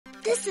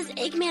This is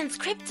Eggman's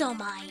crypto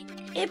mine.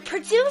 It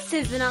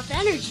produces enough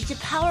energy to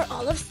power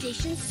all of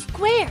Station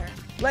Square.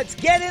 Let's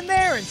get in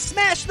there and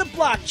smash the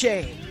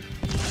blockchain.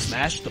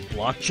 Smash the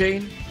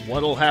blockchain?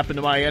 What'll happen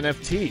to my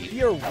NFT?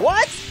 Your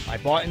what? I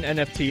bought an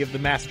NFT of the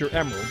Master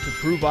Emerald to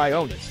prove I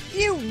own it.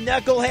 You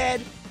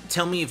knucklehead!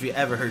 Tell me if you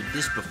ever heard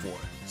this before.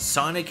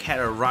 Sonic had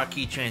a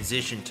rocky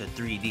transition to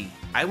 3D.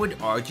 I would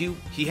argue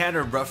he had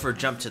a rougher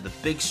jump to the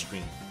big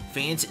screen.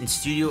 Fans and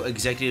studio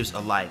executives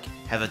alike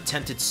have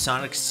attempted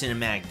Sonic's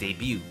cinematic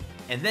debut.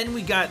 And then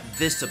we got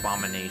this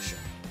abomination.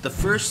 The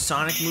first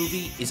Sonic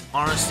movie is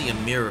honestly a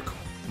miracle.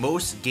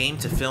 Most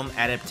game-to-film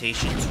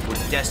adaptations were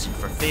destined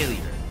for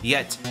failure,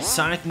 yet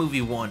Sonic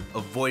Movie 1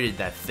 avoided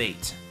that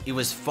fate. It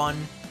was fun,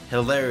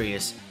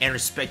 hilarious, and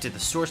respected the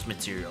source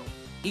material.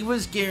 It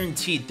was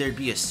guaranteed there'd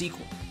be a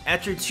sequel.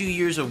 After 2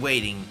 years of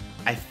waiting,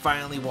 I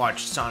finally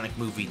watched Sonic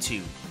Movie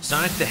 2.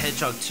 Sonic the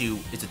Hedgehog 2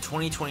 is a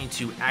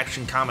 2022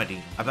 action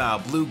comedy about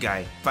a blue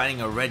guy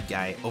fighting a red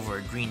guy over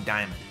a green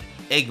diamond.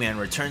 Eggman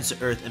returns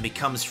to Earth and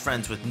becomes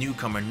friends with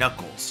newcomer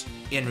Knuckles.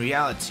 In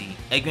reality,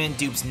 Eggman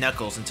dupes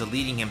Knuckles into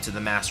leading him to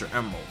the Master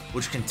Emerald,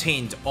 which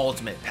contains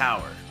ultimate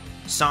power.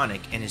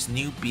 Sonic and his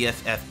new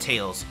BFF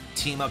Tails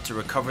team up to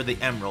recover the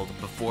Emerald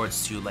before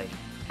it's too late.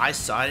 I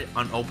saw it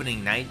on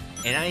opening night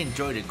and I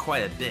enjoyed it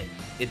quite a bit.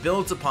 It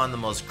builds upon the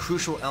most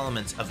crucial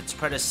elements of its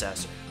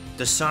predecessor.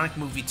 Does Sonic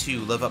Movie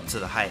 2 live up to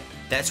the hype?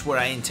 That's what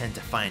I intend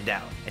to find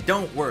out. And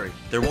don't worry,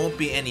 there won't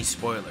be any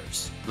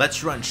spoilers.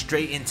 Let's run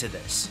straight into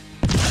this.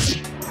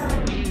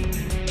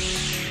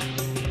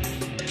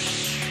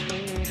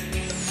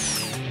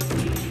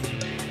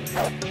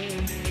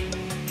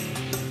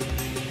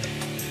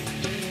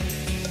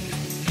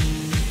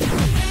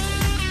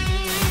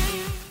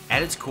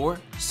 At its core,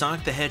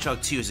 Sonic the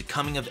Hedgehog 2 is a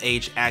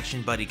coming-of-age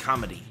action buddy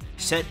comedy.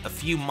 Set a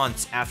few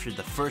months after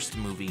the first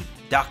movie,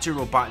 Dr.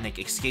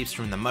 Robotnik escapes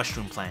from the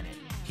Mushroom Planet.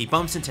 He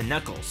bumps into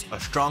Knuckles, a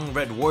strong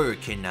red warrior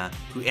echidna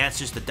who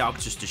answers the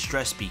Doctor's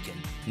distress beacon.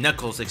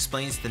 Knuckles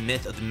explains the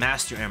myth of the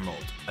Master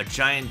Emerald, a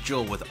giant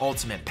jewel with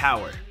ultimate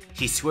power.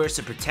 He swears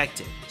to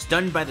protect it.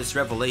 Stunned by this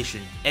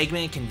revelation,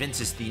 Eggman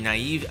convinces the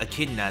naive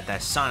echidna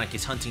that Sonic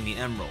is hunting the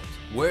Emerald.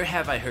 Where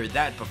have I heard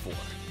that before?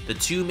 The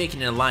two make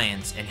an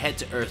alliance and head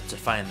to Earth to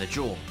find the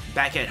jewel.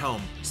 Back at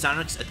home,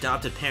 Sonic's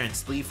adopted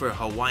parents leave for a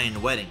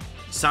Hawaiian wedding.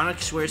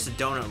 Sonic swears to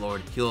Donut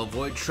Lord he'll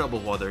avoid trouble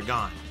while they're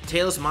gone.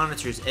 Tails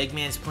monitors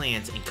Eggman's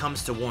plans and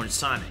comes to warn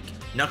Sonic.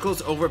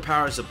 Knuckles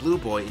overpowers the Blue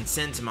Boy and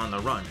sends him on the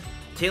run.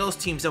 Tails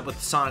teams up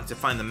with Sonic to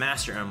find the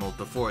Master Emerald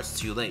before it's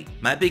too late.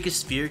 My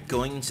biggest fear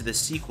going into this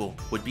sequel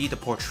would be the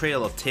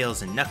portrayal of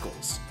Tails and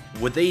Knuckles.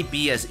 Would they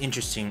be as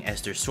interesting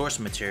as their source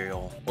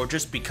material, or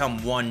just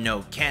become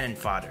one-note cannon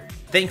fodder?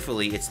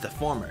 Thankfully, it's the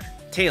former.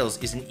 Tails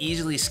is an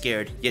easily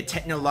scared, yet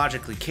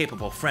technologically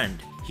capable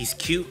friend. He's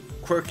cute,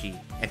 quirky,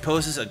 and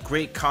poses a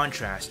great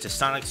contrast to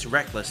Sonic's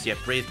reckless yet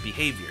brave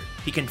behavior.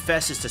 He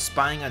confesses to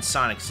spying on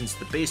Sonic since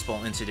the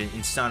baseball incident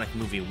in Sonic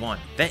Movie 1.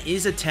 That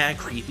is a tad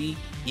creepy,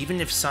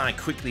 even if Sonic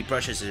quickly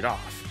brushes it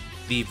off.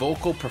 The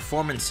vocal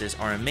performances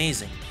are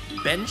amazing.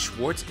 Ben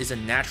Schwartz is a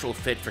natural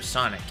fit for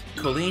Sonic.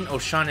 Colleen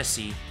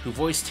O'Shaughnessy, who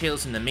voiced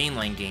Tails in the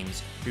mainline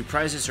games,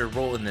 reprises her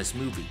role in this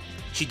movie.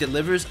 She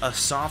delivers a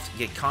soft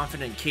yet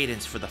confident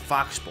cadence for the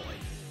Fox Boy.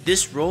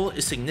 This role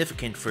is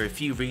significant for a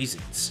few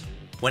reasons.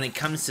 When it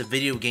comes to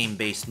video game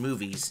based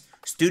movies,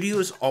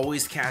 studios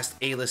always cast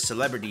A-list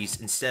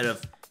celebrities instead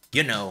of,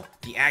 you know,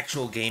 the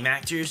actual game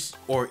actors,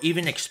 or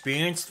even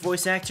experienced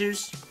voice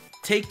actors.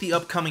 Take the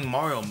upcoming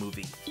Mario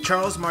movie.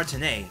 Charles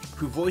Martinet,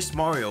 who voiced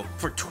Mario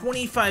for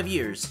 25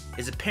 years,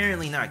 is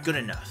apparently not good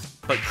enough.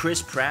 But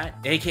Chris Pratt,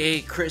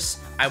 aka Chris,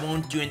 I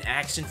won't do an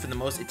accent for the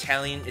most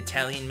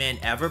Italian man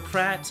ever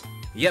Pratt?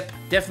 Yep,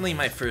 definitely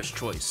my first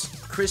choice.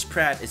 Chris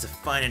Pratt is a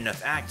fine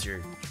enough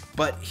actor,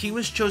 but he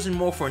was chosen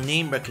more for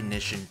name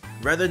recognition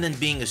rather than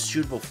being a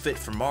suitable fit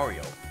for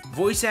Mario.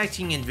 Voice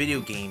acting in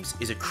video games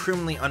is a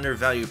criminally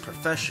undervalued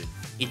profession.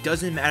 It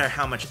doesn't matter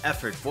how much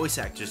effort voice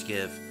actors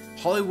give,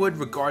 Hollywood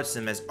regards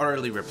them as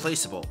utterly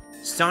replaceable.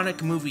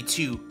 Sonic Movie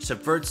 2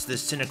 subverts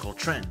this cynical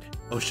trend.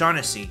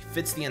 O'Shaughnessy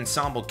fits the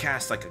ensemble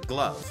cast like a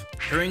glove.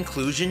 Her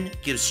inclusion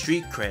gives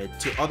street cred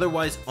to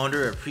otherwise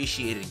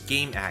underappreciated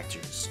game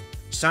actors.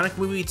 Sonic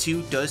Movie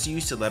 2 does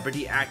use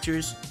celebrity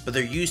actors, but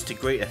they're used to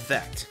great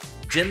effect.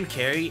 Jim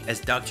Carrey as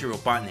Dr.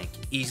 Robotnik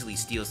easily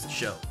steals the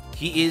show.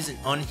 He is an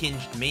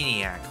unhinged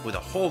maniac with a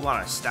whole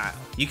lot of style.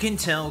 You can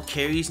tell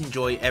Carrey's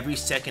enjoy every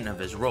second of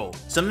his role.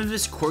 Some of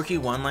his quirky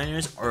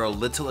one-liners are a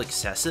little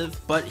excessive,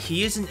 but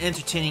he is an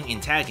entertaining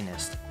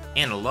antagonist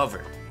and a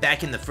lover.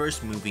 Back in the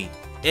first movie,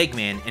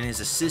 Eggman and his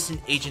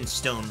assistant Agent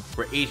Stone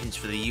were agents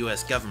for the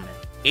US government.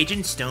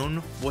 Agent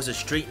Stone was a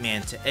straight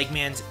man to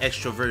Eggman's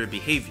extroverted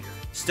behavior.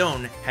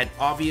 Stone had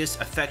obvious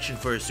affection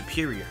for his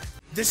superior.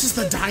 This is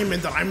the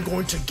diamond that I'm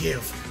going to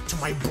give to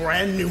my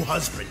brand new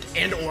husband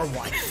and or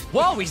wife.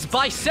 Whoa, he's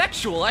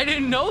bisexual. I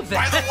didn't know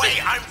that. By the way,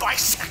 I'm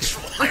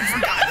bisexual.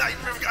 I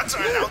forgot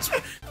to announce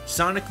it.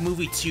 Sonic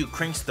Movie 2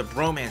 cranks the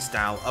bromance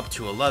style up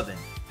to 11.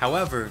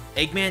 However,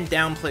 Eggman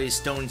downplays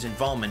Stone's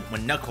involvement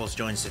when Knuckles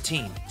joins the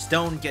team.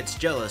 Stone gets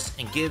jealous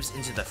and gives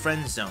into the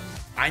friend zone.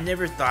 I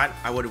never thought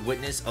I would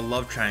witness a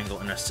love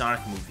triangle in a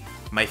Sonic movie.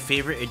 My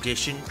favorite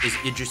addition is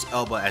Idris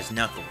Elba as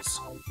Knuckles.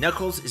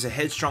 Knuckles is a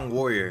headstrong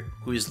warrior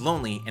who is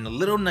lonely and a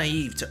little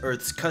naive to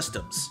Earth's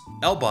customs.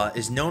 Elba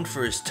is known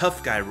for his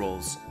tough guy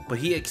roles, but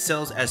he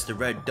excels as the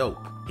Red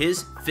Dope.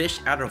 His fish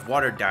out of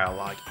water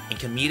dialogue and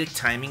comedic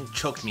timing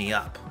choked me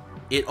up.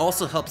 It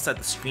also helps that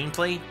the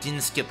screenplay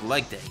didn't skip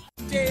leg day.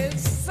 Del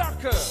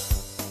Soccer,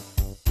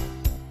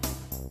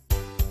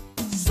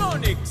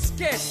 Sonic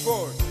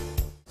Skateboard.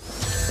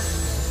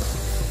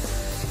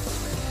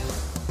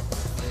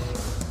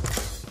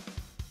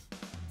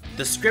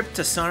 The script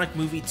to Sonic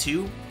Movie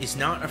 2 is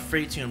not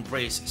afraid to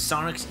embrace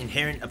Sonic's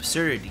inherent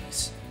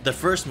absurdities. The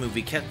first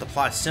movie kept the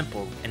plot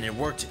simple and it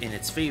worked in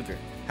its favor.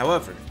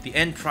 However, the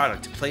end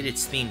product played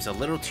its themes a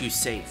little too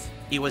safe.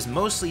 It was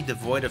mostly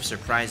devoid of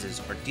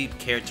surprises or deep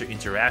character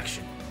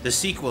interaction. The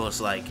sequel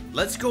is like,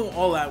 let's go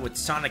all out with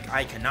Sonic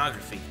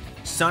iconography.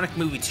 Sonic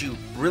Movie 2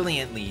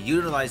 brilliantly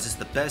utilizes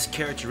the best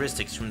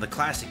characteristics from the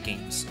classic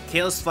games.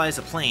 Tails flies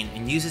a plane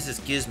and uses his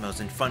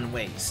gizmos in fun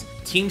ways.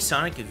 Team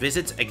Sonic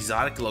visits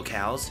exotic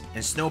locales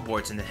and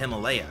snowboards in the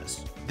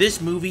Himalayas. This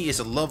movie is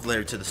a love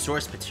letter to the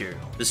source material.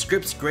 The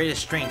script's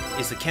greatest strength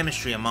is the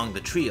chemistry among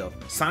the trio.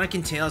 Sonic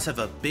and Tails have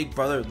a big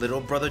brother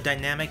little brother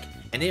dynamic,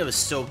 and it was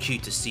so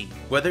cute to see.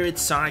 Whether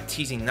it's Sonic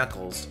teasing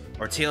Knuckles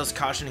or Tails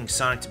cautioning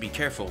Sonic to be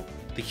careful,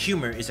 the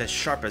humor is as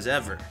sharp as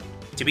ever.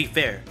 To be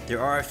fair,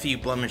 there are a few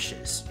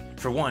blemishes.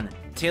 For one,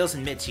 Tails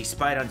admits he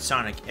spied on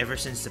Sonic ever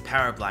since the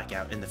power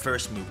blackout in the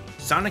first movie.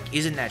 Sonic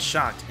isn't that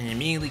shocked and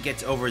immediately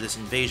gets over this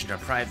invasion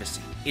of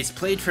privacy. It's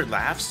played for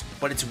laughs,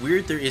 but it's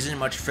weird there isn't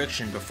much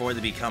friction before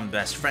they become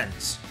best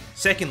friends.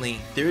 Secondly,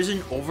 there is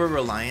an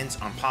over-reliance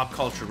on pop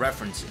culture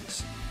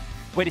references.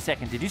 Wait a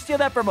second, did you steal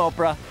that from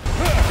Oprah?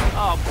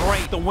 Oh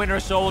great, the Winter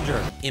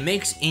Soldier. It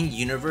makes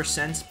in-universe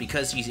sense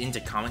because he's into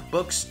comic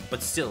books,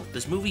 but still,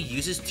 this movie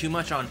uses too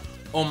much on,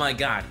 oh my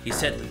god, he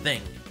said the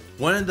thing.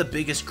 One of the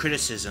biggest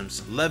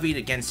criticisms levied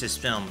against this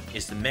film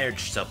is the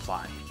marriage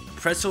subplot.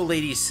 Pretzel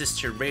Lady's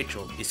sister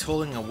Rachel is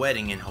holding a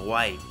wedding in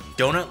Hawaii.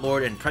 Donut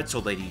Lord and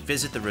Pretzel Lady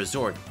visit the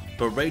resort,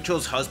 but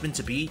Rachel's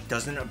husband-to-be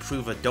doesn't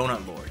approve of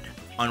Donut Lord.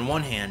 On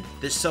one hand,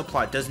 this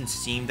subplot doesn't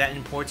seem that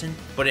important,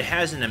 but it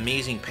has an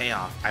amazing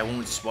payoff I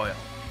won't spoil.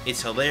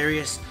 It's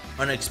hilarious,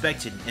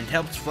 unexpected, and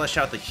helps flesh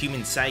out the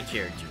human side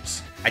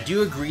characters. I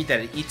do agree that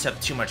it eats up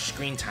too much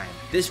screen time.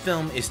 This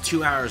film is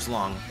 2 hours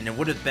long, and it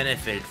would have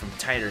benefited from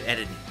tighter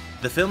editing.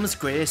 The film's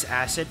greatest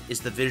asset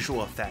is the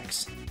visual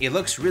effects. It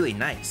looks really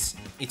nice.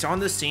 It's on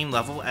the same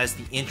level as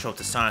the intro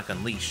to Sonic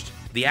Unleashed.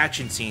 The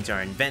action scenes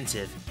are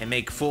inventive and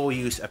make full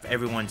use of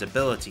everyone's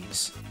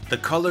abilities. The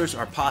colors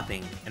are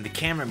popping and the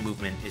camera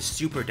movement is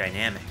super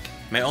dynamic.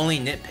 My only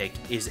nitpick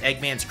is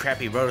Eggman's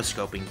crappy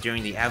rotoscoping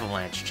during the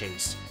avalanche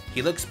chase.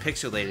 He looks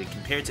pixelated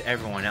compared to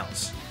everyone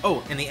else.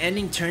 Oh, and the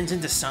ending turns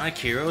into Sonic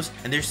Heroes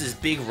and there's this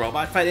big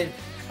robot fight in.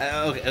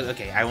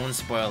 Okay, I won't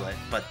spoil it,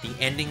 but the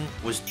ending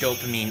was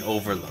dopamine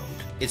overload.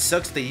 It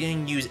sucks they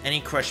didn't use any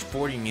Crush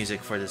 40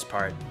 music for this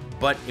part,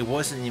 but it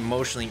was an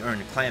emotionally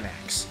earned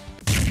climax.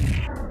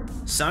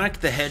 Sonic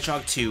the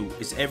Hedgehog 2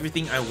 is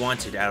everything I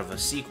wanted out of a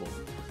sequel.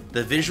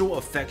 The visual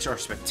effects are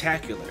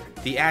spectacular,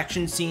 the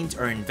action scenes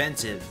are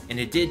inventive, and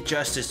it did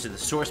justice to the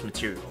source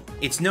material.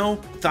 It's no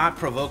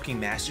thought-provoking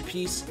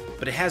masterpiece,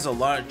 but it has a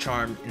lot of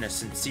charm and a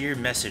sincere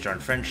message on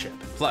friendship.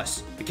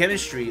 Plus, the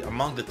chemistry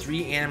among the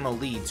 3 animal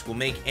leads will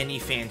make any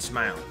fan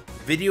smile.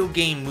 Video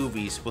game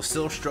movies will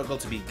still struggle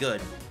to be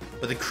good,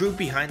 but the crew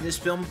behind this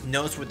film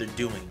knows what they're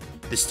doing.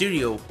 The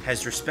studio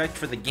has respect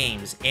for the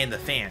games and the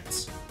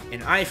fans,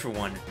 and I, for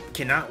one,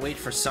 cannot wait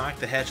for Sonic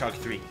the Hedgehog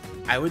 3.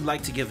 I would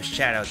like to give a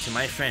shout out to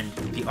my friend,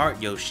 the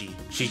Art Yoshi.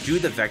 She drew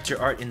the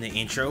vector art in the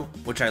intro,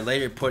 which I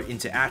later put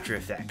into After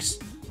Effects.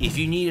 If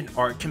you need an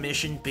art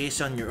commission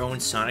based on your own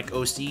Sonic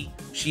OC,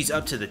 she's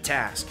up to the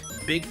task.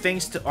 Big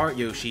thanks to Art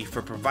Yoshi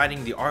for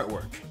providing the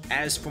artwork.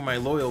 As for my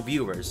loyal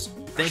viewers,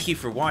 thank you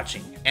for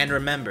watching, and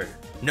remember,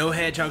 no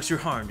hedgehogs were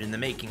harmed in the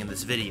making of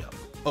this video.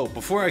 Oh,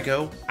 before I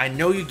go, I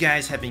know you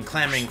guys have been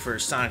clamoring for a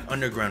Sonic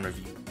Underground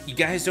review. You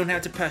guys don't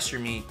have to pester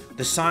me,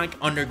 the Sonic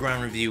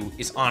Underground review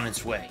is on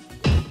its way.